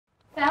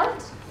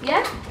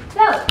Yeah?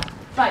 Well,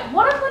 right,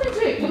 what I'm going to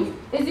do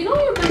is, you know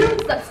your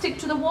balloons that stick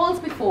to the walls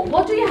before,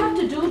 what do you have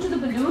to do to the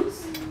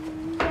balloons?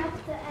 You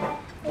have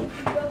to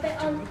rub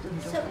it on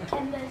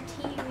some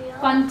material.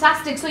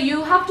 Fantastic. So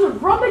you have to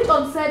rub it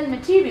on certain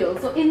material.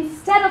 So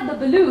instead of the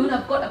balloon,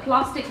 I've got a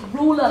plastic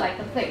ruler like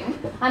a thing.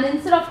 And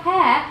instead of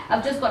hair,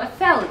 I've just got a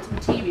felt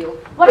material.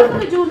 What I'm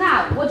going to do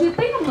now? What do you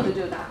think I'm going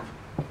to do now?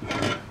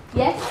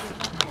 Yes?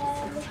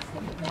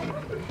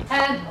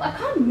 I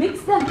can't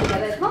mix them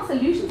together. It's not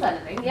solutions or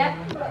anything. Yeah?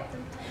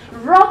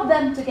 Rub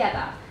them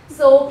together.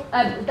 So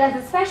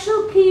there's a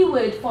special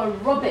keyword for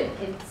rubbing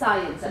in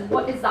science. And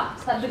what is that?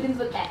 That begins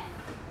with F.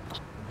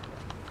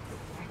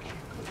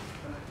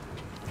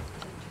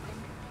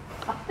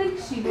 I think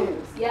she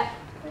knows. Yeah.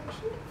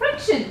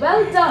 Friction.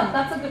 Well done.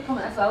 That's a good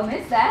comment as well,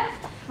 miss. There.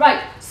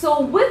 Right.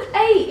 So with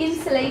a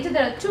insulator,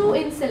 there are two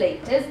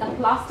insulators, a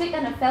plastic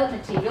and a felt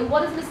material.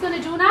 What is Miss going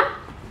to do now?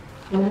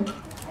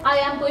 I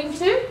am going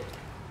to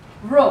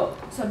rub.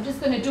 So I'm just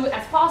going to do it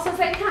as fast as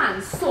I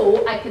can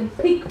so I can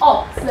pick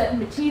up certain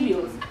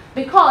materials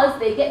because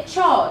they get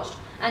charged.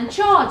 And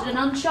charged and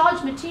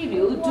uncharged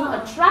material do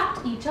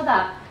attract each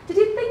other. Did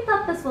you think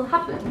that this will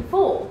happen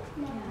before?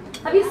 No.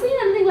 Have you seen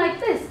anything like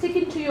this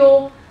sticking to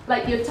your,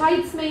 like your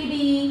tights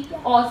maybe,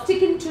 or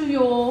sticking to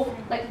your,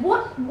 like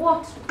what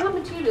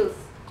materials?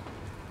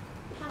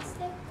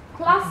 Plastic.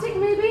 Plastic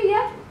maybe,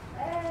 yeah?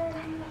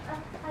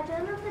 I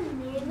don't know the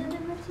name of the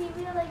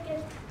material,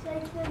 it's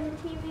like the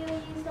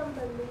material used on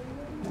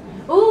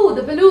balloons. Oh,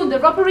 the balloon, the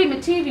rubbery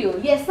material.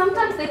 Yes,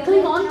 sometimes they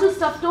cling on to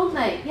stuff, don't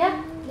they?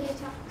 Yeah?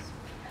 Latex.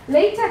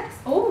 Latex.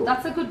 Oh,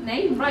 that's a good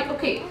name. Right,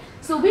 okay.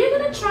 So we're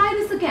going to try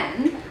this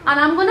again, and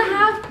I'm going to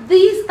have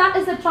these, that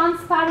is a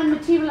transparent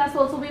material as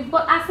well. So we've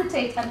got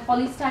acetate and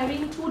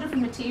polystyrene, two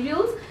different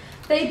materials.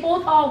 They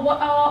both are,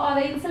 what are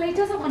they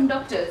insulators or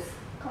conductors?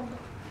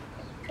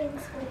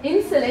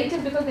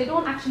 Insulators, because they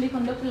don't actually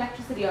conduct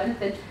electricity or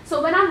anything.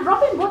 So when I'm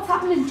rubbing, what's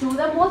happening to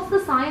them? What's the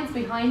science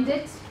behind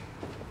it?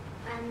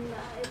 And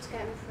it's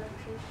getting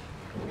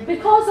friction.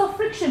 Because of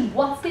friction,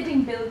 what's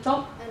getting built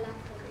up?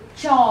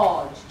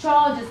 Charge.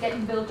 Charge is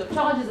getting built up.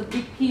 Charge is a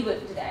big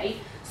keyword today.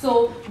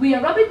 So we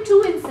are rubbing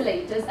two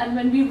insulators, and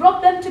when we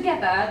rub them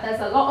together, there's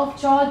a lot of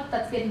charge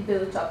that's getting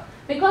built up.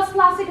 Because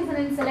plastic is an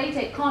insulator,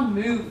 it can't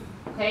move.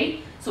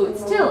 Okay? So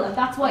it's still, and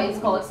that's why it's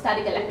called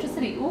static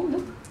electricity. Oh,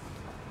 look.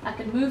 I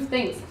can move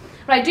things.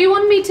 Right, do you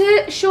want me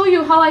to show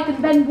you how I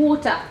can bend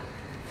water?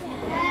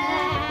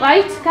 Yeah.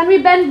 Right? Can we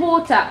bend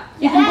water?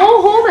 You can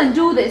go home and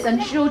do this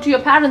and show to your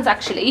parents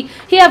actually.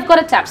 Here I've got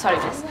a tap, sorry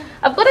miss.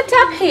 I've got a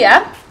tap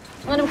here.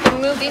 I'm going to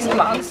move these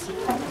plants.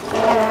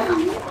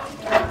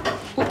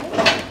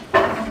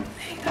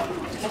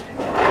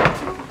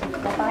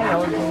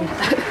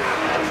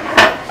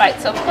 Right,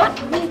 so I've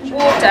got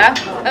water.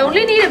 I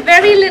only need a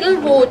very little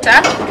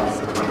water.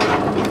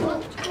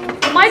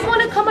 You might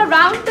want to come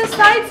around this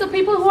side, so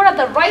people who are at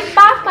the right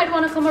back might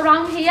want to come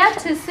around here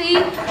to see,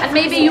 and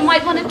maybe you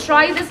might want to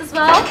try this as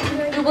well.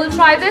 You will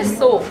try this,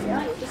 so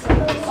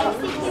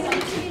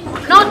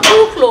not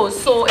too close.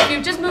 So if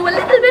you just move a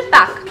little bit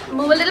back,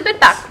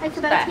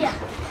 there,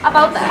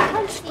 about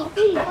there.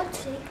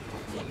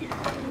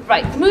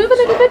 Right, move a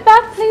little bit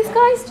back, please,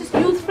 guys. Just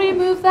you three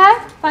move there.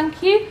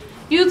 Thank you.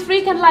 You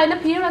three can line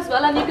up here as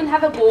well, and you can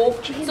have a go.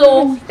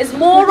 So it's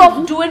more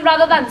of doing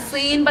rather than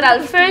seeing, but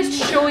I'll first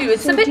show you.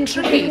 It's a bit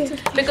tricky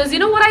because you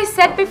know what I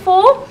said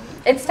before?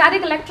 It's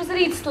static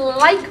electricity. It's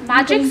like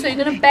magic, so you're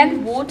going to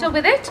bend water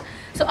with it.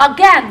 So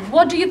again,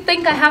 what do you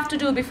think I have to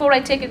do before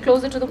I take it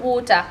closer to the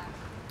water?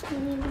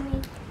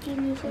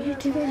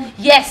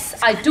 Yes,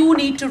 I do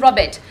need to rub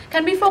it.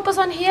 Can we focus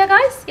on here,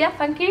 guys? Yeah,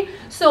 thank you.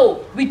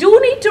 So we do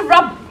need to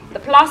rub the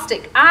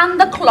plastic and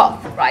the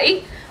cloth,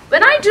 right?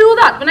 When I do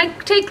that, when I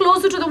take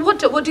closer to the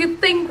water, what do you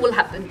think will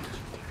happen?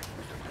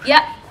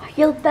 Yeah.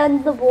 You'll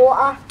bend the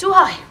water. Do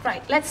I?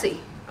 Right, let's see.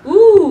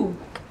 Ooh.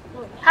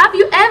 Have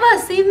you ever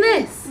seen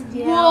this?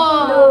 Yeah.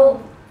 Whoa. No.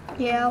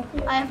 Yeah.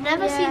 I have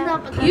never seen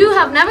that. But You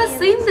have never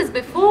seen this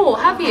before,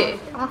 have you?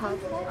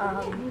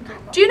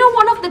 Do you know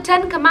one of the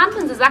 10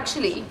 commandments is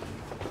actually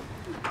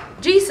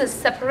Jesus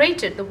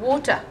separated the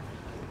water?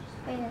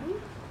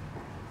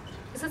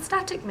 Is it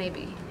static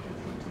maybe?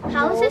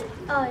 How is it?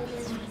 Oh, it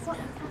is.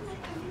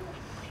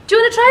 Do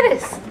you want to try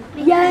this?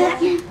 Yeah.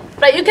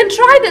 Right, you can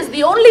try this.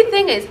 The only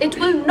thing is it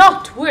will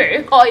not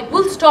work, or it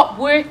will stop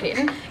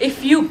working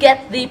if you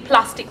get the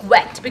plastic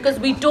wet, because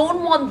we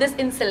don't want this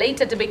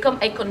insulator to become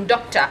a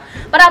conductor.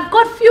 But I've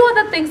got few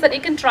other things that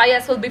you can try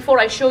as well before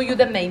I show you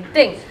the main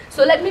thing.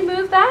 So let me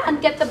move that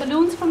and get the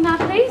balloons from that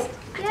place.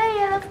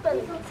 Yeah, that's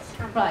balloons.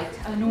 Right,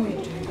 I know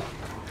you do.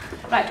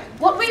 Right,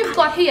 what we've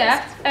got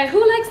here, who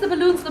likes the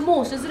balloons the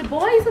most? Is it the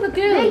boys or the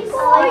girls? Big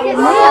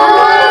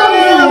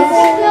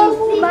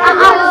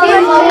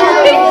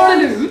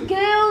balloon.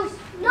 Girls.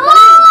 No.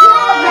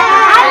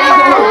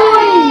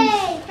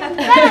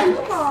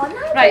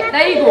 Right,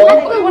 there you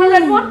go. You want a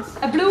red one?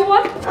 A blue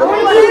one?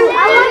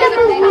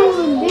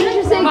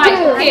 Right,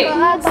 okay.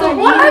 So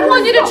what I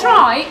want you to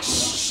try,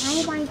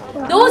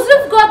 those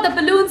who've got the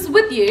balloons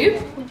with you,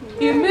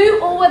 You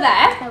move over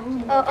there.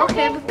 Oh,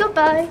 okay.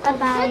 Goodbye.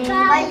 Bye-bye.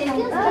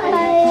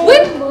 Bye.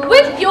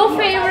 With your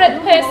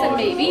favourite person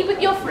maybe,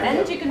 with your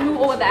friend, you can move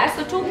over there.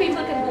 So 2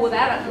 people can go there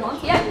at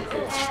once. Yeah.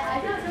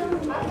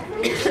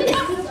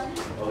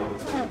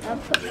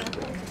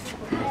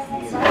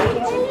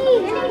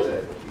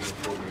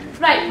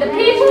 Right, the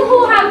people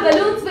who have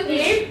balloons with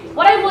you,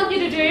 what I want you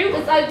to do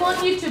is I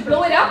want you to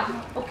blow it up,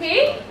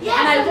 okay?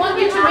 And I want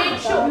you to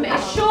show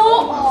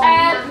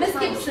Miss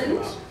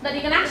Gibson that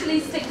you can actually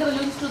stick the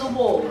balloons to the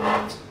wall.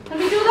 Can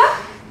we do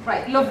that?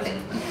 Right, lovely.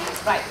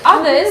 Right,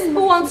 others,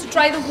 who wants to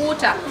try the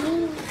water?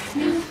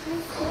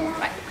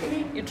 Right,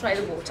 you try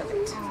the water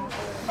bit.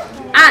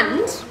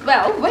 And,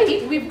 well,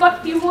 wait, we've got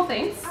a few more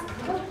things.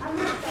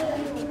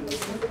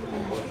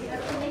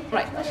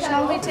 Right,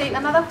 shall we take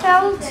another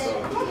felt?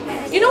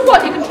 You know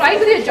what, you can try it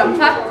with your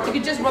jumper. You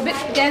can just rub it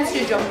against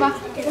your jumper.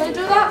 You want to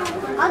do that?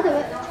 I'll do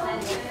it.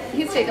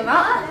 He's taken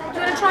that. Do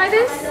you want to try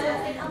this?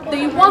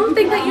 The one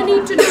thing that you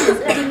need to do is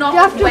do not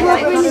wet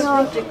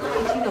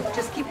it.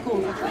 Just keep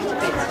going.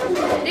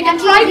 You can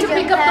try to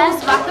pick up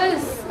those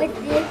wrappers.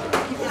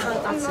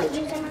 That's it.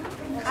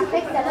 I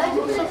picked that up.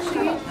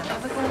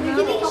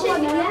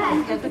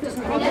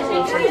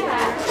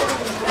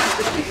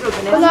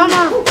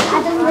 Banana.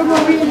 I don't know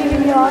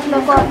really hard. No,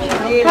 God.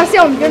 That's it.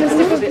 I'm going to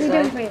stick with you.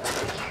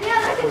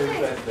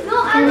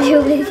 Are you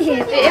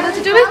able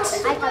to do it?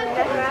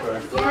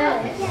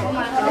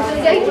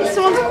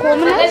 Someone's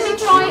coming. Let me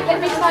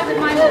try with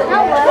my little.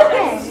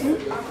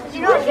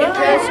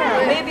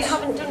 Maybe you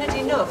haven't done it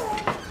enough.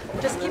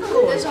 Just keep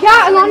going.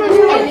 Yeah, Alana, do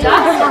it. It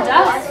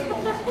does.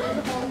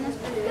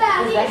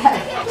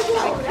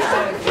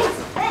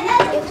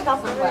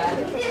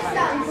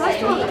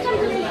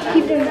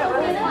 Keep doing it.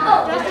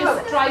 Just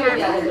try with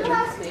the other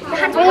balloons.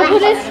 I'm going to put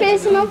this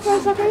facing up for a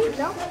second,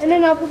 and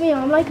then I'll put my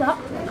arm like that.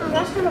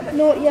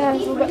 No, yeah,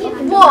 so up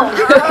and down.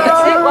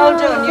 Well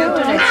done, you've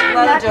done it.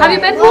 Well done. Have you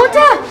bent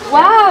water?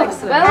 Wow,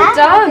 well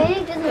done.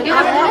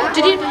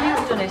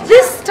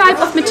 This type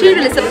of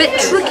material is a bit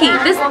tricky.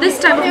 This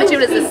type of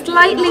material is a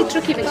slightly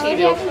tricky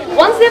material.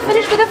 Once they're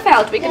finished with a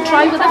felt, we can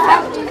try with a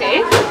felt,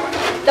 okay?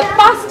 The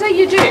faster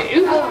you do,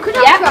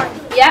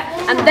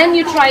 and then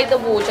you try the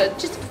water.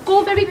 Just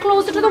go very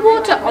closer to the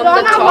water on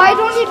the top. Why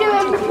don't you do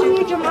it before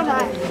you jump on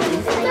that?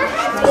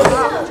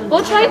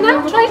 Go try it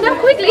now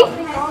quickly.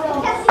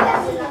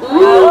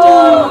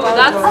 Ooh,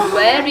 that's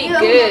very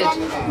good.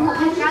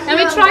 Can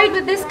we try it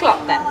with this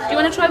cloth then? Do you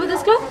want to try with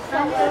this cloth?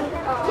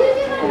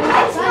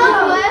 It's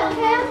not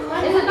working.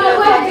 Is it not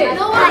working?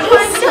 No,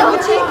 it's so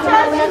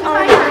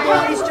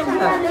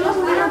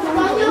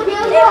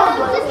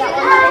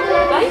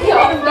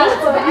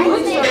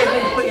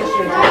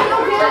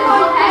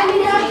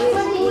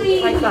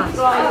Like that.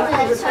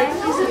 Fabulous,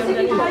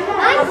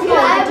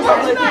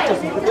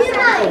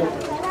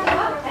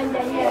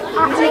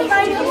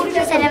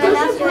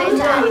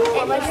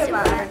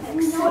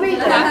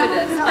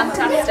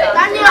 fantastic.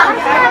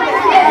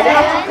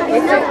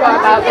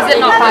 Is it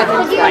not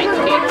fabulous? Right,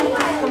 okay.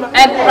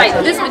 Right,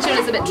 this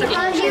material is a bit tricky.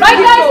 Right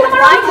guys, come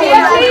around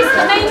here please,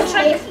 the main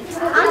trick.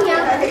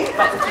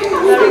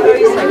 Very,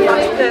 very simple.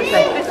 That's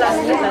perfect. Bit less.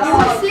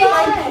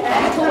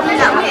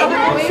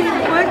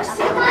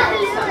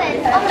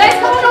 Guys,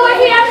 come on over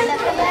here.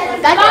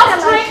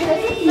 Last trick.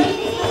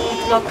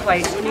 Not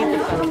quite. You need the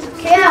felt.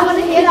 Kayla, I want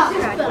to hear that.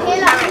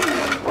 Kayla.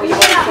 Or you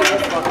want to do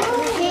this one.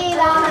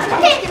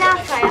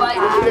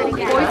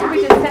 Boys, if we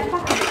just step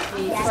back a bit,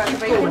 please, so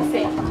everybody can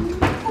see.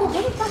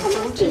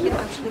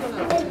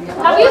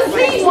 Have you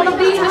seen one of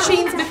these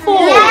machines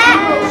before?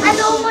 Yeah, I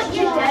know what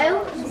you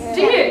do.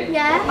 Do you?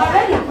 Yeah.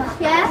 Already?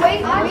 Yeah.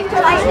 Wait, Have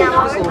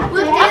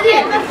you?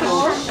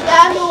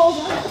 Yeah, no.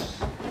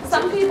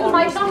 Some people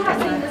might not have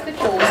seen this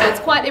before, so it's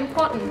quite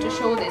important to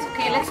show this.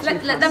 Okay,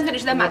 let them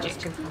finish their magic.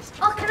 Do you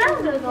Oh, can I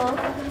have a go?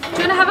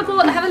 want to have a go,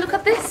 have a look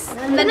at this?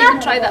 And then you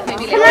can try that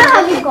maybe Can I later.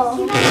 have a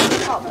go?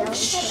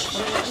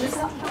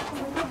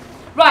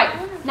 Right,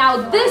 now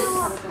this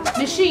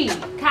machine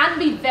can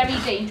be very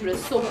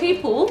dangerous. So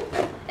people,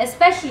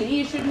 especially,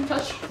 you shouldn't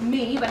touch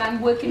me when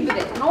I'm working with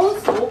it. And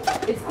also,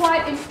 it's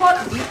quite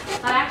important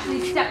I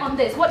actually step on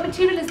this. What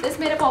material is this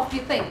made up of, do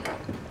you think?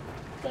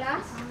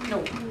 Glass?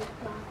 No.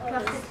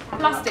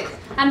 Plastic.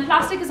 And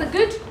plastic is a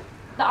good,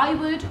 the I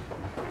word,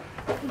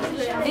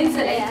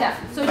 insulator.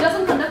 So it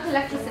doesn't conduct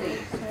electricity.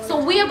 So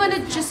we are going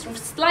to just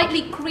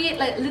slightly create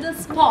like little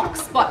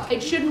sparks, but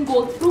it shouldn't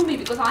go through me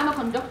because I'm a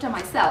conductor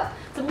myself.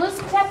 So I'm going to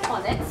step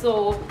on it,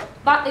 so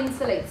that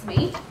insulates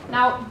me.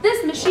 Now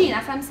this machine,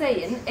 as I'm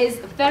saying, is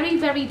very,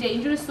 very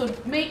dangerous. So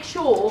make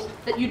sure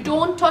that you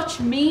don't touch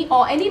me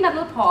or any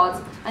metal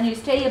parts and you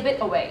stay a bit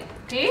away,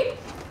 okay?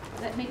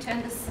 Let me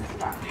turn this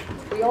around.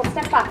 We all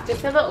step back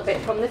just a little bit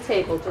from the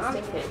table, just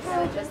in case.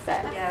 Just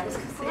there.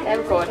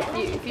 There we go.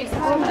 If you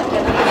step on there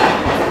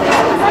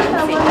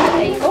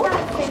you go.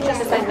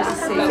 Just like that.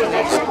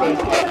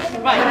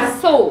 Right,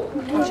 so.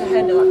 Put your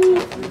head up.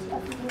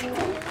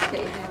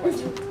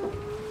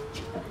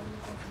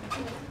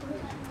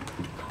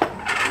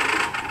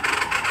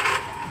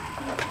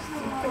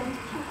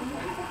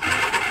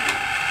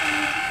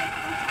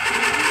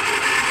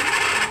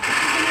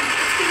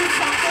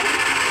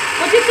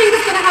 you think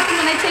is going to happen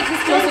when I take this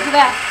closer to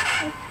there?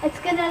 It's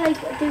gonna like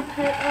do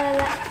purple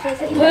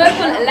electricity.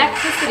 Purple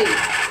electricity.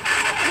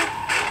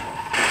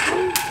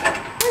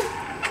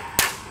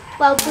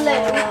 Well,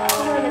 blue.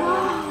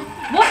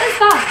 What is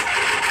that?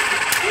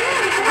 I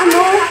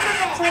know.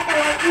 It's like a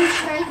lightning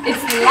strike.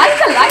 It's like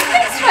a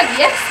lightning strike.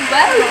 Yes,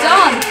 well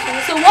done.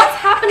 So what's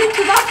happening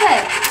to that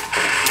then?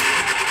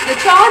 The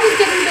charge is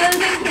getting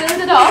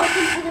builded up.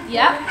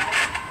 Yep.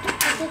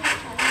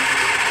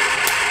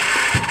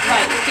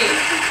 Right,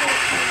 okay.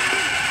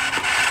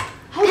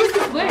 How does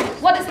this work?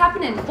 What is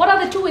happening? What are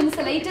the two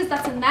insulators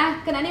that's in there?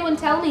 Can anyone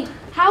tell me?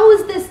 How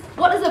is this?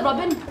 What is the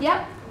rubbing?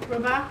 Yep.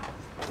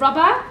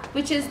 Rubber,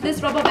 which is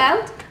this rubber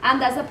belt, and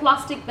there's a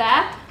plastic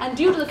there, and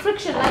due to the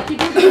friction, like you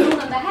do the balloon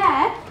and the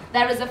hair,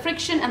 there is a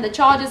friction and the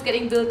charge is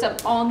getting built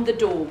up on the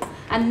dome.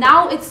 And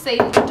now it's safe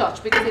to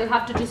touch because you'll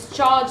have to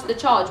discharge the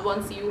charge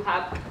once you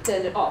have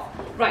turned it off.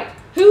 Right,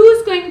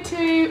 who's going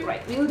to,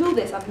 right, we'll do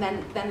this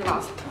and then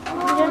last.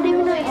 I don't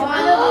even know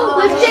what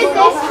we've did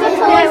this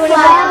before as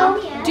well.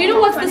 Do you know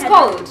what's this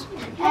called?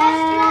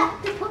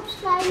 The pups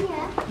flying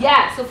here.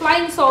 Yeah, so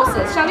flying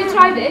saucers. Shall we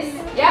try this?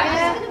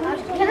 Yeah.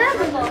 Can I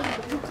have a look?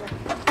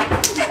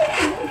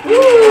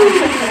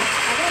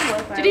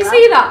 Did you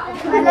see that?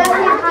 I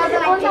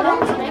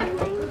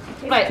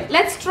Right,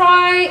 let's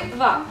try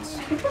that.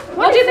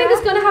 What do you think is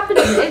going to happen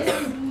to this?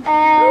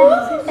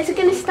 Is it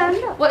going to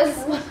stand up? What is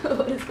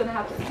going to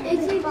happen?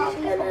 Is it just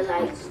going to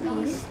like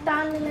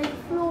stand like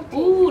floating?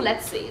 Ooh,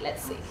 let's see.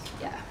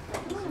 Yeah.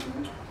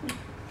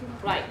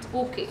 Right,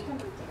 okay.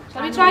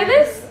 Shall we try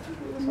this?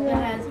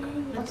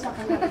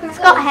 It's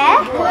got hair.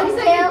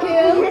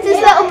 It's this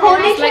little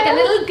pony. It's like a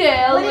little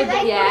girl with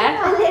the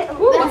yeah.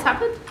 Ooh, what's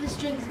happened? The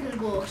string's gonna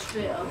go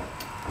straight up.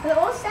 They're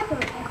all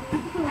separate.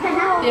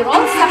 They're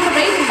all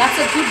separating. That's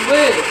a good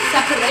word.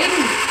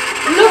 Separating.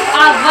 Look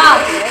at that.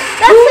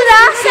 That's what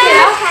I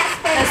said.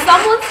 There's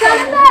someone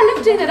standing there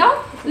lifting it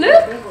up.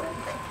 Look.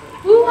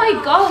 Oh my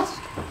God.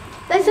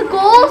 There's a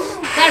ghost.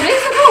 There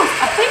is a ghost.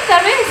 I think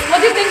there is. What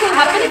do you think will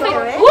happen if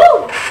I...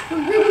 Ooh!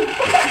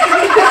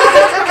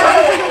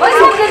 What's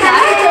happening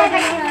there?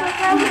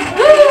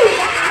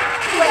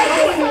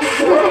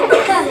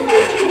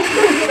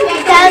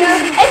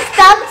 It's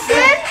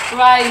dancing.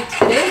 Right,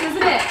 it is,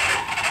 isn't it?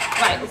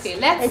 Right, okay,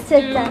 let's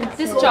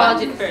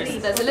discharge it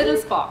first. There's a little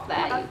spark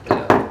there. You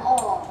go.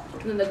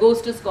 And then the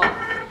ghost is gone.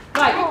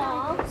 Right.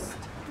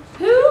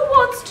 Who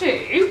wants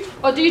to,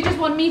 or do you just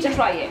want me to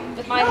try it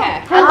with my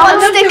hair? Who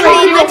wants to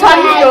clean the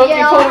toilet?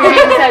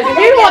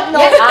 Who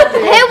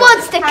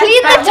wants to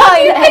clean the What do you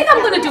toilet? think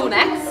I'm going to do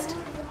next?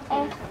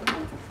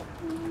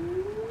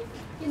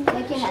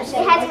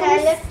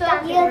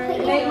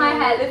 Make my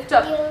hair lift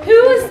up.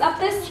 Who is up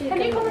this?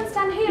 Can you come and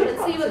stand here and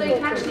see whether you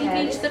can actually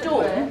reach the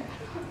dome?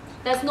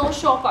 There's no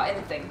shock or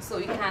anything, so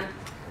you can.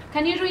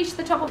 Can you reach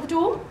the top of the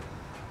dome?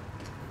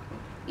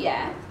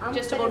 Yeah,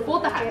 just about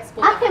both the hands.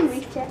 I can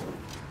reach it.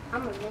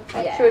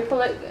 Yeah. Should we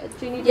pull it?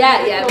 Do you need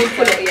Yeah, we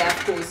pull it. Yeah,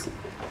 of course.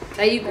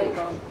 There you go.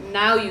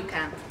 Now you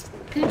can.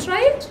 Can you try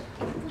it?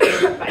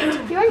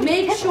 Right.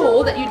 Make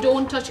sure that you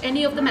don't touch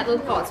any of the metal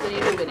parts when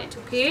you're doing it.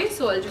 Okay?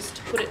 So I'll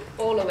just put it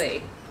all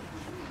away.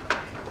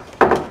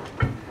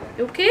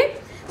 Okay?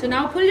 So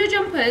now pull your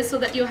jumpers so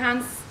that your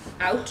hands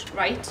out.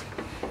 Right.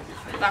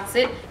 That's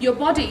it. Your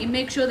body,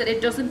 make sure that it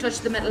doesn't touch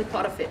the metal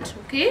part of it.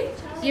 Okay?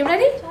 You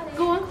ready?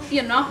 Go on.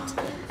 You're not.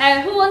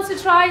 Who wants to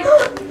try?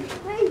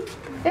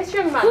 This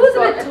young man's Who's a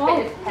got bit a tall?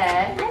 bit of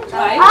hair.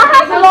 Right. I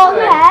have long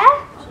hair.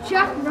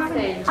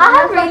 Same. I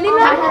have really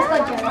long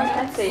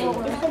hair. Same.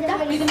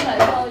 We can try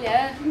it all,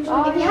 yeah. If you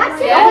had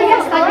to,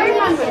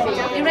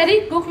 Yeah. You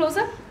ready? Go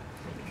closer.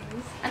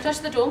 And touch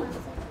the dome.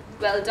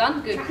 Well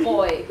done. Good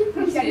boy.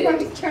 Good.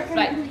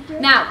 Right.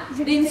 Now,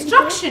 the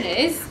instruction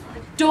is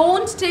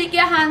don't take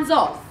your hands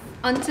off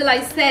until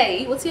I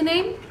say, what's your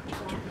name?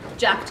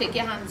 Jack, take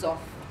your hands off.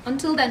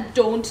 Until then,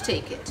 don't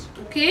take it.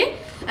 Okay?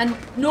 And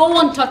no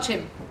one touch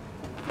him.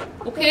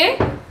 Okay?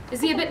 Is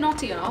he a bit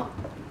naughty or not?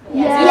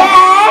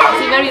 Yeah.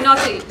 Is he very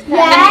naughty?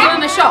 Yeah. Can you give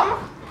him a shot?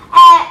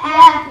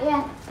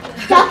 Yeah.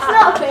 That's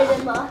not afraid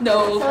anymore.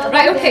 No.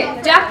 Right,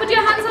 okay. Jack, put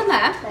your hands on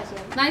there.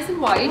 Nice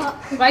and wide.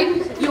 Right?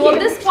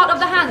 This part of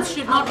the hands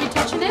should not be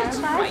touching it.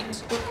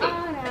 Right. Okay.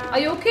 Are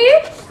you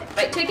okay?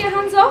 Right, take your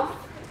hands off.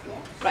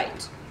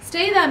 Right.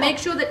 Stay there. Make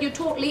sure that you're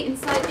totally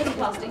inside the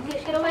plastic.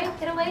 Get away,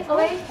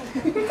 away.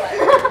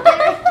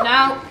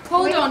 Now,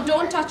 hold on.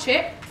 Don't touch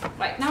it.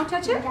 Right, now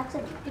touch it.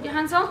 Put your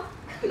hands on.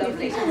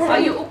 Lovely. Are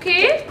you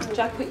okay?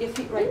 Jack, put your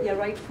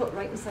right foot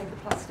right inside the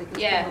plastic.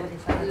 Yeah,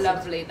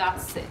 lovely.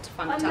 That's it.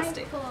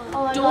 Fantastic.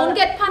 Don't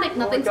get panicked.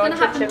 Nothing's going to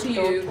happen to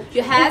you.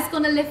 Your hair's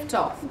going to lift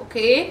off,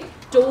 okay?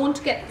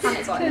 Don't get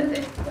panicked or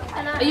anything.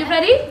 Are you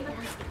ready?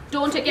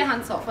 Don't take your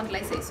hands off until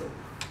I say so.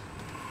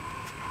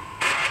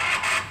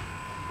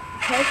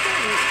 Is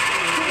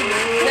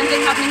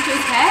anything happening to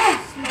his hair?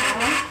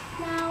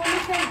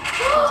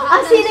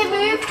 I've seen it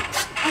move.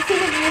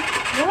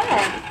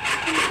 Where?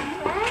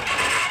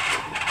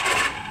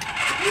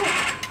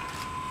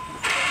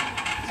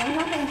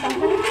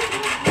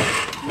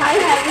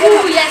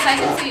 Oh yes, I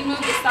can see it move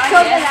this side.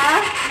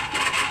 Yes.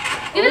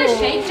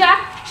 Shake,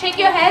 Jack. Shake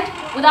your head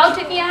without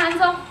taking your hands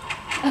off.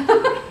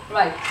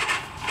 Right.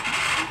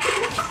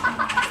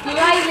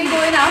 Slightly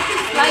going up.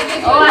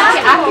 Slightly going up.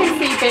 I can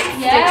see bits.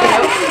 Yeah.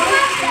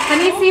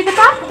 Can you see the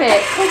back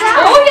bit?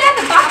 Oh yeah,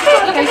 the back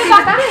bit. Look at the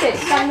back bit.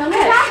 Stand on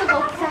it.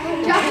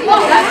 Oh,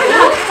 that's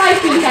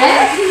spiky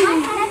head.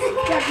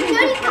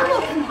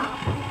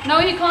 No,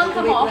 you can't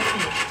come off.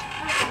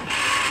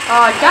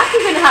 Oh, Jack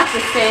is going to have to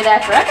stay there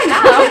forever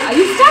now. Are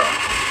you stuck?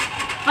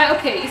 Right,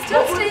 okay, you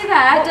still stay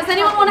there. Does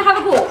anyone want to have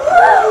a go?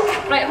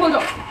 Right, hold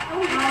on.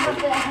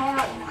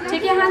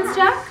 Take your hands,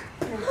 Jack.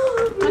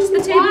 Touch the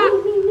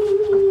table.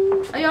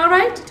 Are you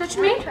alright? Touch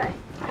me.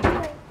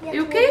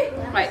 You okay?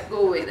 Right,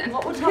 go away then. Go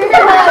away now,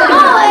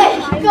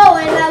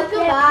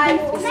 goodbye.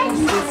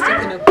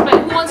 Right,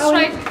 who wants to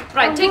try?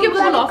 Right, take your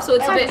wiggle off so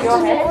it's a bit.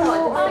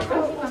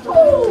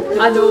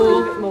 I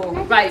know.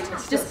 Right,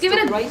 just give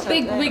it a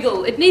big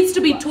wiggle. It needs to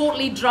be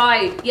totally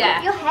dry.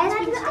 Yeah. Your hair's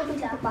been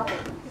sticking to the bubble.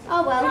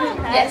 Oh well.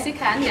 Yes, you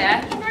can.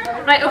 Yeah.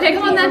 Right. Okay.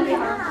 Come on then.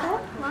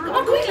 Come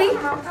on quickly.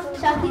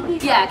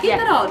 Yeah. Keep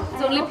it on.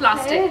 It's only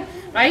plastic.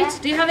 Right?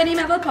 Do you have any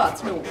metal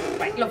parts? No.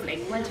 Right.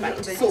 Lovely. Right.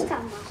 So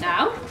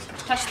now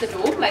touch the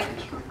dough like.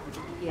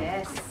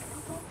 Yes.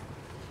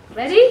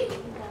 Ready?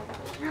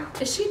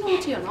 Is she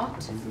naughty or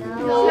not?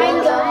 No.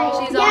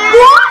 She's on.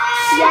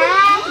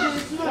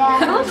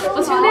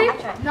 What's your name?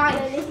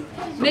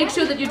 Make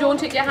sure that you don't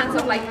take your hands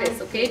off like this,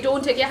 okay?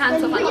 Don't take your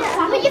hands off like this.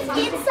 Put your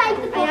feet inside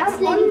the box,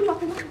 Lily.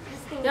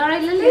 You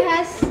alright, Lily?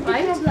 Yes.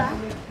 Right?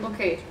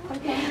 Okay.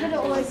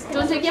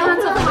 Don't take your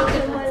hands off.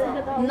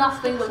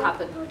 Nothing will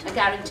happen. I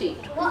guarantee.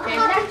 Okay?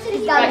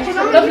 Right.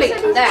 Lovely.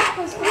 There.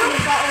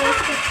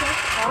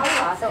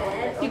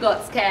 You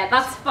got scared.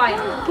 That's fine.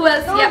 Who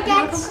else? Don't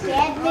get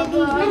scared,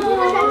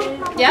 Lily.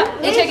 Yeah?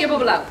 You take your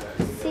bubble out.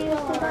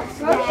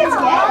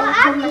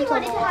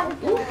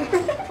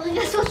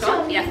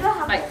 Yeah.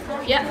 Right.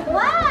 Yeah.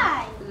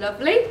 Why?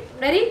 Lovely.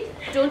 Ready?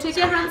 Don't take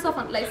your hands off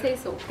until I say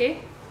so,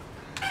 okay?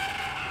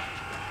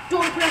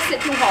 Don't press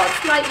it too hard.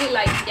 Slightly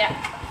light. Yeah.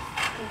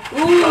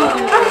 Ooh.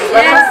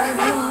 Yes.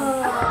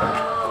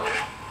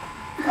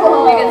 You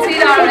can see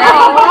it already.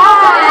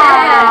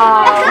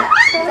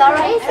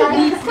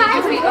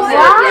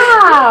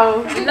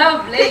 Wow.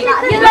 Lovely.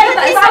 You like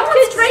that? Is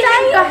someone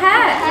straightening your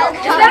hair?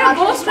 Is there a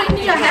bow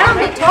straightening your hair on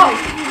the top?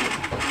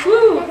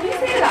 Ooh. Can you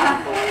see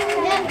that?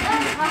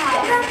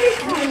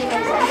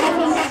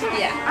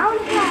 Yeah.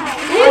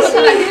 Look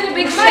at that. Give it a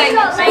big shake. Big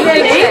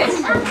shake.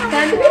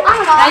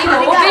 There you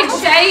go. Big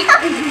shake.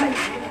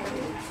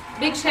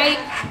 Big shake.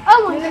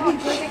 Oh my god.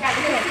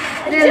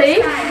 Lily,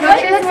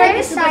 Look at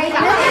the side.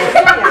 Look at the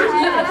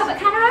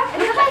camera.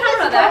 Look at the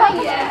camera there.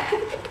 Yeah.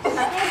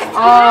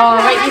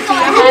 oh, wait, you see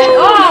your head.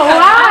 Oh,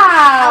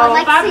 wow.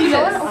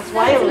 Fabulous. That's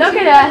wild. Look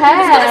at her hair.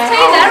 It's gonna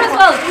stay there as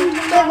well.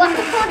 Wait, what's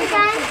the code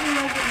again?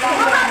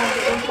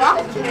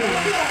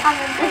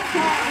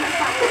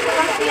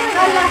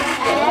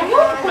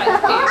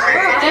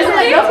 Doesn't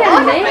it look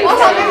amazing?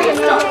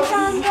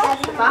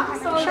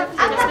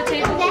 Touch the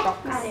table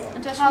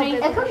and touch me. Are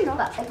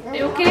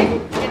you okay?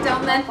 Get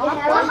down then. What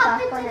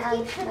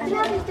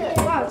happened to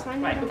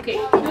Right, okay.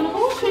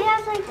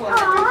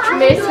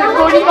 Miss, we've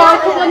only got a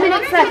couple of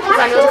minutes left because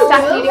I know the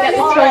staff need to get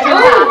the children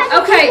back.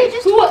 Okay,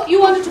 who you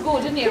wanted to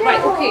go, didn't you?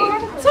 Right, okay.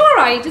 It's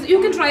alright,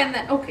 you can try and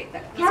then. Okay,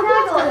 then.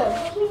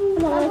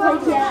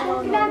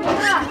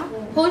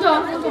 Hold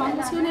on.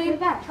 What's your name?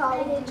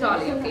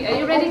 Charlie, okay. Are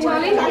you ready,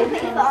 Charlie?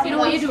 You know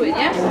what you're doing,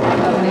 yeah?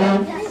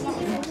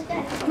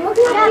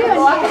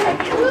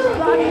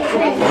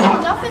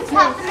 Nothing's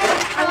happening.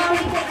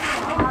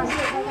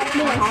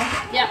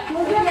 Yeah.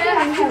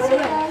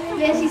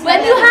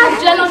 When you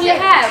have gel on your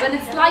hair, when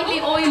it's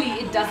slightly oily,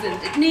 it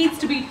doesn't. It needs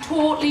to be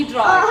totally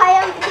dry.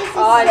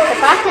 Oh, it's the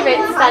back of it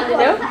standing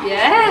up.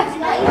 Yeah.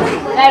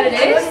 There it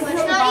is.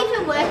 It's not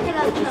even working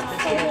on the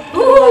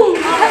Ooh.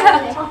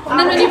 And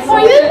then when you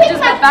point it,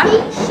 just like that.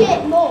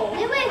 shit more.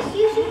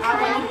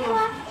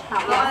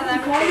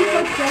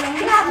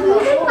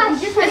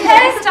 The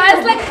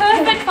hairstyle's like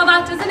perfect for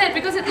that, isn't it?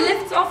 Because it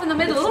lifts off in the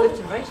middle.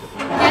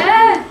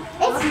 Yeah.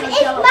 It's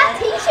my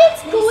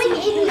t-shirt's going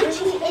in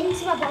literally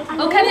into my body.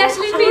 Oh, can you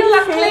actually feel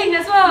that cling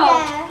as well?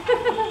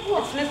 Yeah.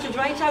 It's lifted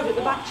right out at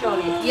the back,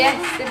 Charlie. Yes,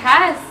 it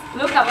has.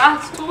 Look at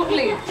that,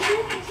 totally.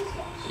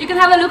 You can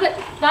have a look at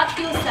that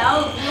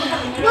yourself.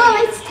 No,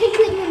 it's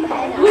tickling in my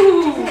head.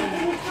 Ooh.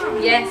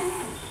 Yes.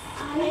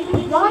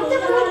 Why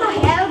my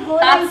hair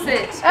going? That's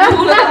it.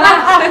 Ooh, look at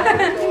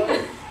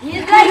that.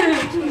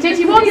 Did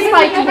you want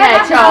spiky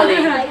hair,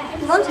 Charlie?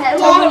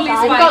 Totally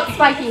You've got spiky.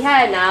 spiky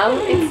hair now.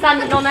 It's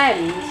standing on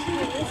end.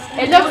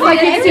 It looks like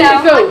you've seen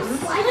a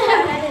ghost.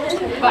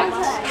 Right.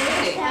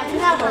 Okay.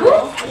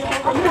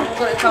 I've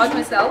got to charge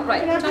myself.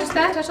 Right. Touch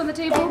that. Touch on the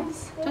table.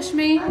 Touch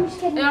me. Are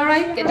you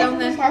alright? Get down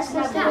there. Take your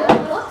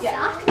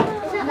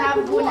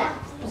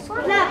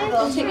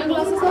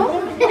glasses off.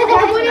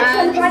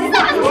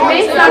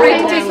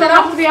 Take that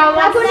off to be our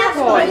last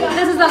one.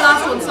 This is the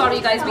last one. Sorry,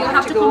 guys. We'll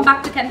have to come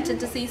back to Kenton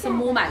to see some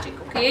more magic.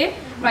 Okay?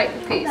 Right.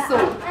 Okay. So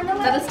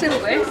that is still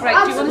good.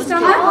 Right. Do you want to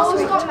stand there?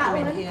 Come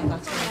in here,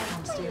 that's it.